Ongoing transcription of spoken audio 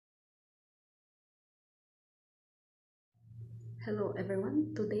Hello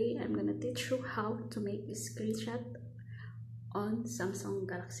everyone, today I'm gonna teach you how to make a screenshot on Samsung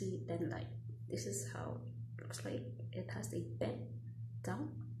Galaxy 10 Lite. This is how it looks like. It has a pen down.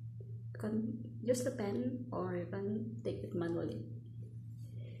 You can use the pen or you can take it manually.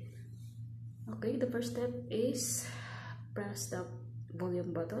 Okay, the first step is press the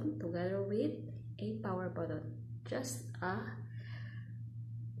volume button together with a power button. Just a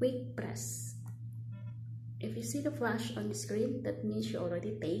quick press. If you see the flash on the screen, that means you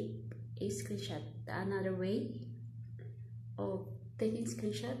already take a screenshot. Another way of taking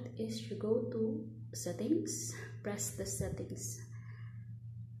screenshot is you go to settings, press the settings,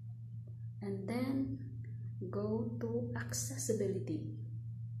 and then go to accessibility,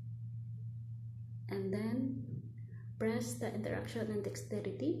 and then press the interaction and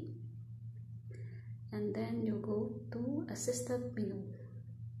dexterity, and then you go to assistant menu.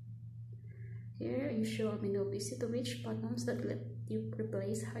 Here you show a menu of easy to reach buttons that let you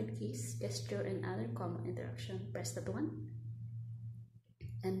replace hard keys, gesture, and other common interaction. Press that one.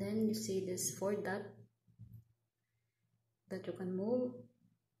 And then you see this 4 dot that you can move.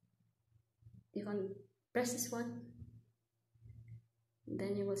 You can press this one.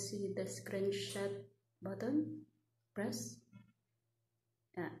 Then you will see the screenshot button. Press.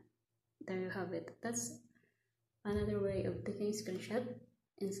 There you have it. That's another way of taking screenshot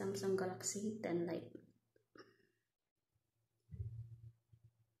in Samsung Galaxy 10 Lite.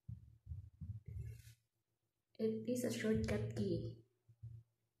 It is a shortcut key.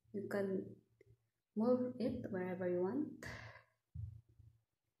 You can move it wherever you want.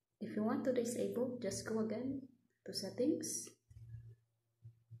 If you want to disable, just go again to settings,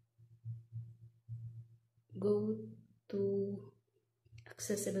 go to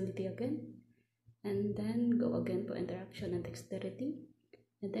accessibility again, and then go again to interaction and dexterity,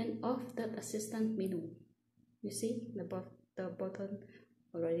 and then off that assistant menu. You see the button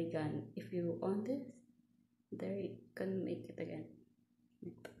already gone. If you on this, there you can make it again.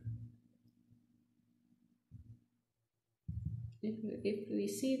 If you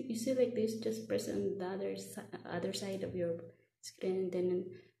see like this, just press on the other side of your screen, and then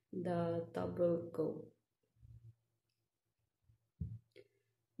the tab will go.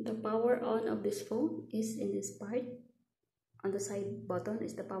 The power on of this phone is in this part. On the side button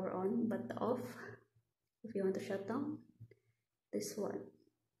is the power on, but the off, if you want to shut down, this one.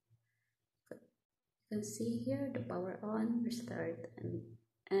 You can see here the power on, restart,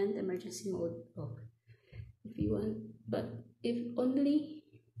 and emergency mode off. If you want, but if only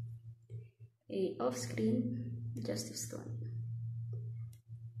a off screen, just this one.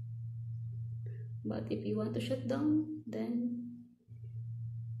 But if you want to shut down, then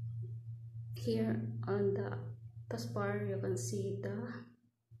here on the taskbar you can see the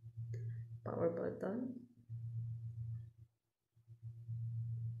power button.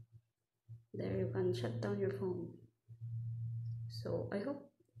 There you can shut down your phone. So I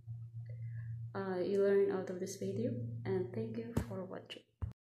hope you learn out of this video, and thank you for